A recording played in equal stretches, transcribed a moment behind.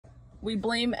We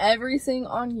blame everything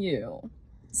on you.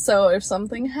 So if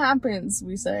something happens,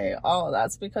 we say, oh,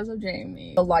 that's because of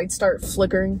Jamie. The lights start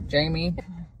flickering. Jamie.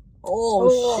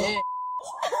 Oh, shit.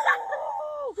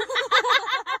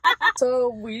 So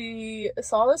we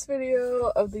saw this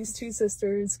video of these two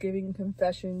sisters giving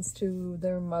confessions to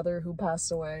their mother who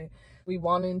passed away. We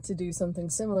wanted to do something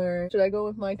similar. Should I go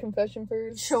with my confession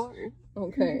first? Sure.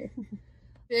 Okay.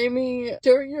 Jamie,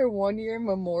 during your 1-year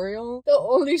memorial, the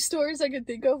only stories I could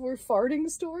think of were farting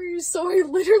stories, so I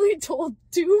literally told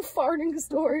 2 farting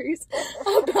stories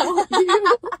about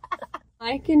you.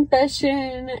 My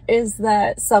confession is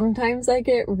that sometimes I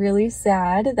get really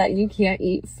sad that you can't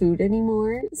eat food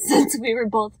anymore since we were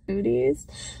both foodies.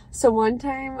 So one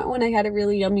time when I had a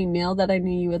really yummy meal that I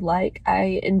knew you would like,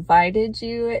 I invited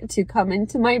you to come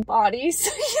into my body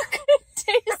so you could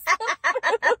taste the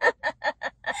food.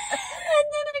 And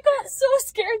then I got so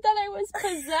scared that I was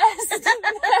possessed that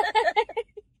I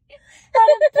had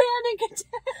a panic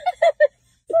attack.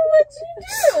 So what'd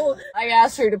you do? I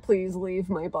asked her to please leave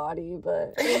my body,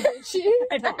 but Did she?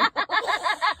 I don't know.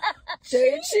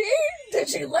 Did she? Did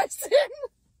she listen?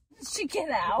 Did she get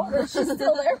out? Or is she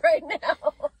still there right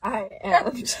now? I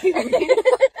am Jamie.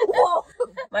 Whoa.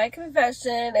 My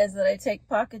confession is that I take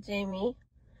Pocket Jamie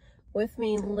with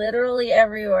me literally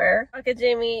everywhere. Pocket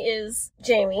Jamie is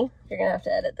Jamie. You're gonna have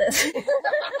to edit this. We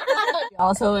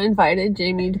also invited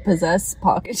Jamie to possess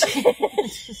Pocket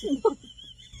Jamie.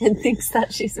 And thinks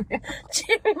that she's real.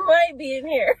 Jamie might be in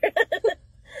here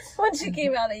when she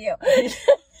came out of you.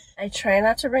 I try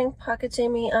not to bring Pocket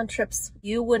Jamie on trips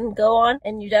you wouldn't go on,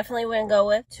 and you definitely wouldn't go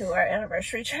with, to our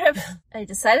anniversary trip. I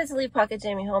decided to leave Pocket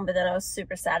Jamie home, but then I was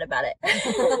super sad about it. I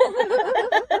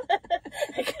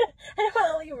don't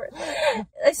want to leave her.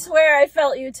 I swear I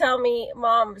felt you tell me,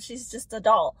 Mom, she's just a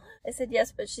doll. I said,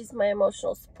 yes, but she's my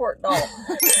emotional support doll.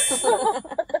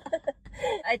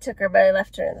 I took her, but I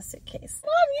left her in the suitcase.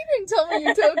 Mom, you didn't tell me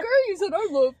you took her. You said I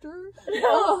loved her.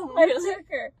 No, I took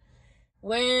her.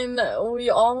 When we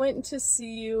all went to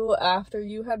see you after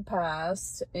you had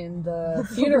passed in the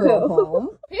funeral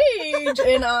home, Paige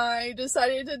and I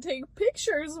decided to take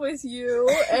pictures with you,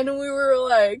 and we were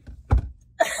like...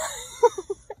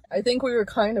 I think we were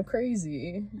kind of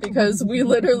crazy, because we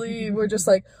literally were just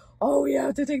like, oh, we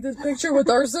have to take this picture with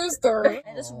our sister. I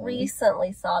just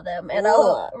recently saw them, and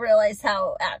I realized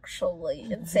how actually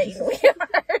insane we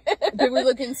are. Did we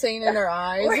look insane in our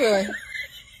eyes? We're like...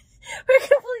 We're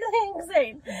completely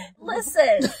insane.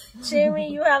 Listen,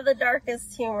 Jamie, you have the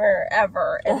darkest humor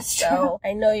ever. And so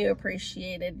I know you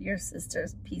appreciated your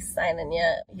sister's peace sign and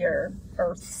yet your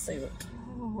earth suit.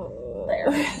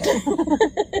 There.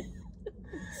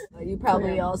 You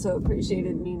probably also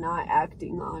appreciated me not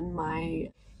acting on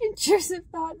my intrusive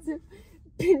thoughts of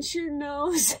pinch your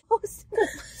nose. What?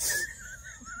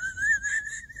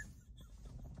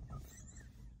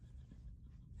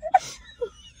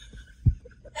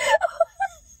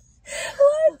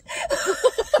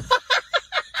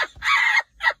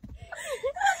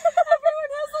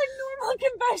 Everyone has like normal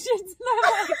confessions and I'm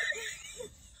like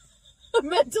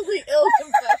mentally ill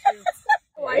confessions.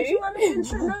 Why'd you want to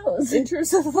pinch your nose?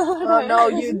 intrusive thought. Oh no,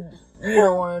 you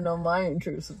don't want to know my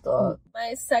intrusive thought.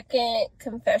 My second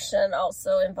confession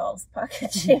also involves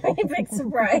Pocket Jamie. Big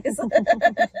surprise.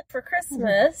 For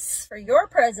Christmas, for your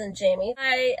present, Jamie,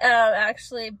 I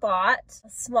actually bought a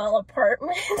small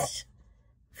apartment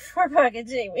for Pocket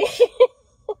Jamie.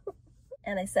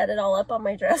 And I set it all up on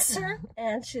my dresser,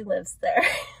 and she lives there.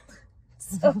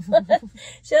 So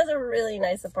she has a really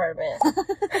nice apartment.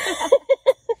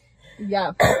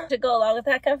 Yeah. To go along with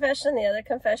that confession, the other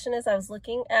confession is I was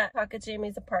looking at Pocket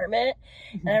Jamie's apartment,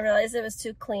 and I realized it was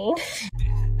too clean.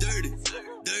 Dirty,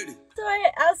 dirty. So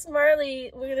I asked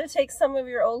Marley, we're going to take some of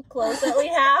your old clothes that we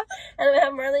have, and we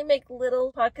have Marley make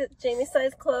little Pocket Jamie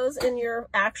size clothes in your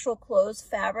actual clothes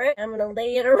fabric. I'm going to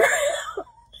lay it around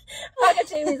Pocket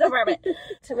Jamie's apartment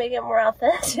to make it more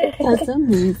authentic. That's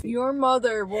amazing. Your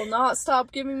mother will not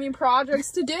stop giving me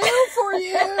projects to do for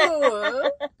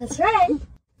you. That's right.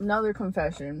 Another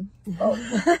confession. Oh.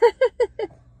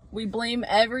 We blame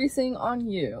everything on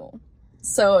you.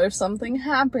 So if something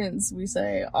happens, we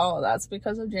say, oh, that's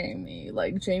because of Jamie.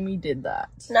 Like, Jamie did that.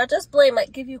 Not just blame,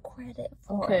 like give you credit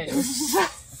for Okay.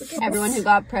 it. Everyone who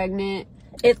got pregnant,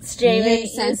 It's Jamie. You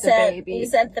sent the baby. You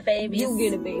sent the baby. you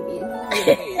get a baby.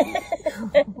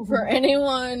 For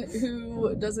anyone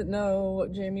who doesn't know,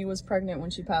 Jamie was pregnant when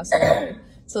she passed away.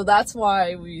 So that's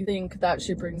why we think that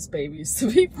she brings babies to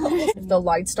people. If the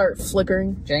lights start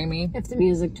flickering, Jamie. If the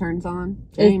music turns on,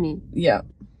 Jamie. Yeah.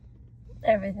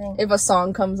 Everything. If a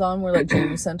song comes on, we're like,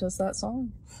 Jamie sent us that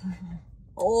song.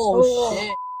 Oh,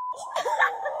 shit.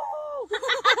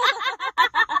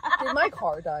 Did Did my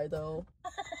car die though?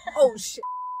 Oh shit.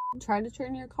 Try to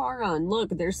turn your car on. Look,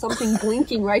 there's something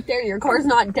blinking right there. Your car's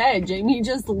not dead. Jamie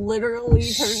just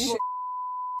literally turned.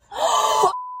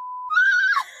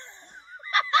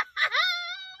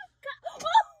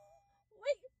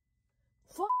 Wait.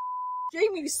 Fuck.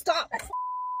 Jamie, stop.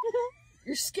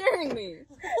 You're scaring me.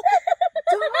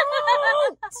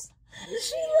 Don't.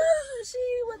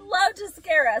 She would love to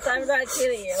scare us. I'm not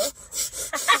kidding you.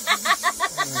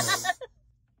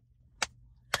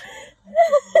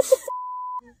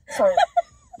 Sorry.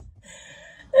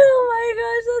 Oh my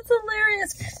gosh, that's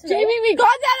hilarious. Jamie, we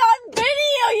got that on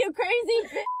video, you crazy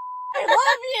bitch. I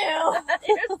love you.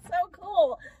 You're so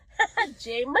cool.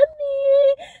 J Money.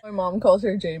 My mom calls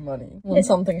her J Money when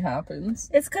something happens.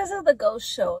 It's because of the ghost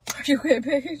show. Are you okay,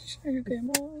 Paige? Are you okay,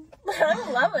 Mom?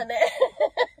 I'm loving it.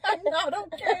 I'm not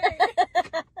okay.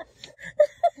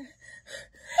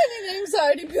 I need an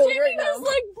anxiety pill Jamie right now.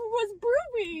 was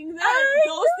proving that I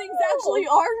those things know. actually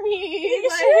are me.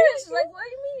 She's like, what do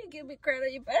you mean you give me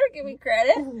credit? You better give me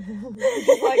credit.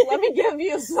 Like, let me give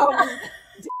you some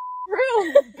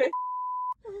room, bitch.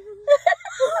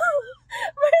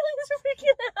 Marley's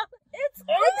freaking out. It's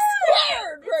I'm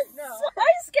scared right now.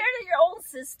 I'm scared of your own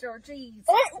sister. Jeez.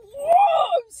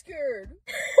 I'm scared.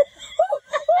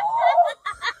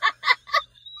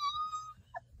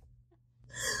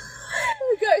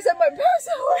 You guys, I might pass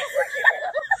out.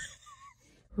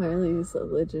 Miley's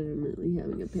legitimately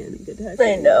having a panic attack.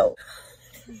 I know.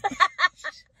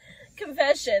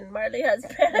 Confession. Marley has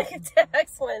panic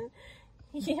attacks when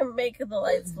you make the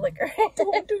lights flicker.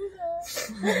 Don't do that.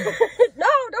 No,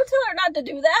 don't tell her not to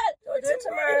do that. Don't do it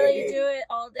to Marley. Do it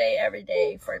all day, every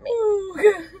day for me.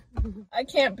 I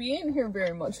can't be in here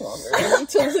very much longer. I need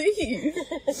to leave.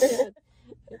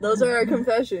 Those are our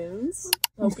confessions.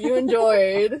 Hope you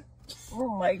enjoyed. Oh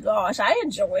my gosh, I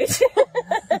enjoyed.